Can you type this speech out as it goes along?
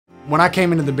When I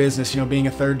came into the business, being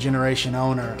a third generation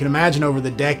owner, I can imagine over the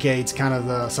decades kind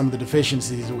of some of the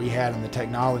deficiencies that we had in the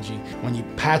technology. When you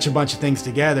patch a bunch of things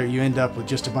together, you end up with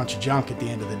just a bunch of junk at the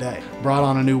end of the day. Brought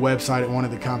on a new website at one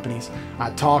of the companies.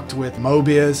 I talked with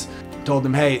MOEBiz, told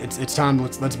them, hey, it's time,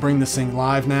 let's bring this thing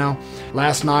live now.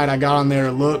 Last night I got on there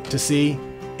to look to see.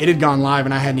 It had gone live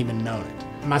and I hadn't even known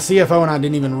it. My CFO and I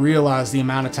didn't even realize the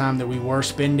amount of time that we were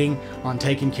spending on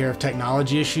taking care of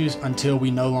technology issues until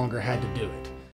we no longer had to do it.